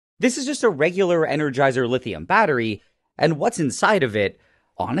This is just a regular Energizer lithium battery, and what's inside of it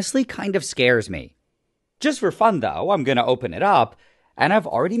honestly kind of scares me. Just for fun though, I'm gonna open it up, and I've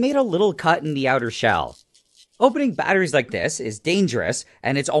already made a little cut in the outer shell. Opening batteries like this is dangerous,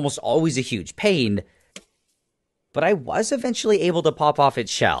 and it's almost always a huge pain, but I was eventually able to pop off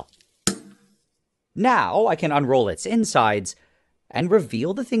its shell. Now I can unroll its insides and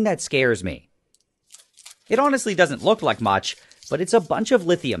reveal the thing that scares me. It honestly doesn't look like much, but it's a bunch of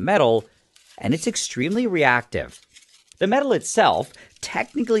lithium metal, and it's extremely reactive. The metal itself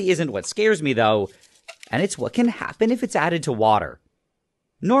technically isn't what scares me though, and it's what can happen if it's added to water.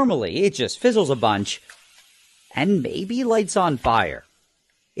 Normally, it just fizzles a bunch, and maybe lights on fire.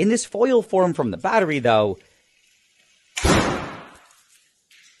 In this foil form from the battery though,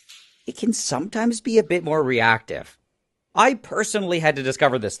 it can sometimes be a bit more reactive. I personally had to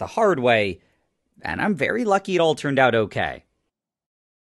discover this the hard way, and I'm very lucky it all turned out okay.